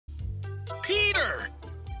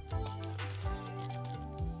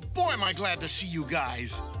Boy, am I glad to see you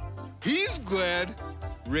guys. He's glad.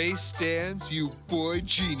 Ray Stantz, you boy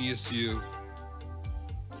genius, you.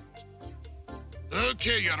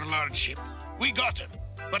 Okay, your lordship. We got him.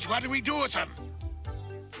 But what do we do with him?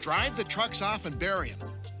 Drive the trucks off and bury them.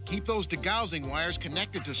 Keep those degaussing wires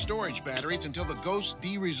connected to storage batteries until the ghosts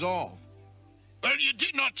de-resolve. Well, you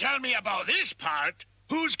did not tell me about this part.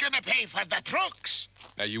 Who's gonna pay for the trucks?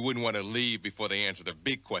 Now, you wouldn't want to leave before they answer the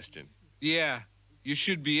big question. Yeah, you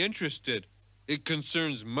should be interested. It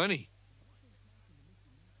concerns money.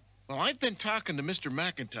 Well, I've been talking to Mr.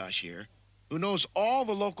 McIntosh here, who knows all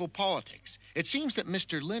the local politics. It seems that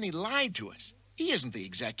Mr. Linney lied to us. He isn't the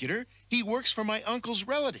executor. He works for my uncle's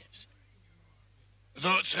relatives.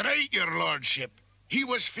 That's right, your lordship. He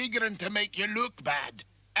was figuring to make you look bad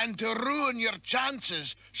and to ruin your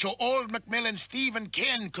chances so old Macmillan Stephen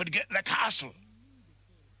Ken could get the castle.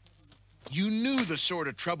 You knew the sort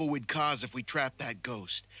of trouble we'd cause if we trapped that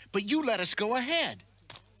ghost, but you let us go ahead.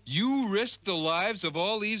 You risked the lives of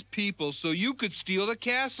all these people so you could steal the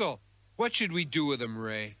castle. What should we do with them,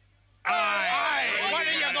 Ray? Aye. What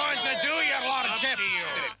are you going to do, your lordship?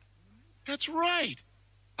 That's right.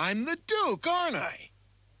 I'm the Duke, aren't I?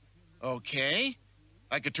 Okay.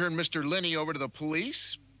 I could turn Mr. Linney over to the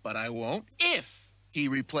police, but I won't if he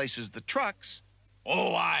replaces the trucks.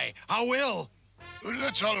 Oh, aye. I will. Well,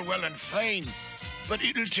 that's all well and fine, but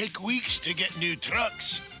it'll take weeks to get new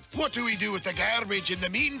trucks. What do we do with the garbage in the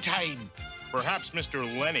meantime? Perhaps Mr.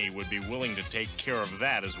 Lenny would be willing to take care of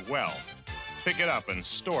that as well. Pick it up and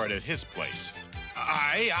store it at his place.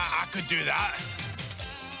 Aye, I could do that.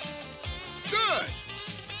 Good.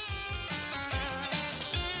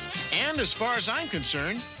 And as far as I'm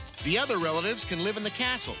concerned, the other relatives can live in the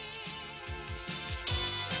castle.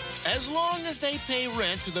 As long as they pay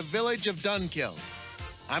rent to the village of Dunkill.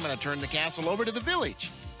 I'm going to turn the castle over to the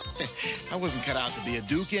village. I wasn't cut out to be a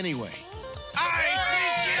duke anyway. Aye,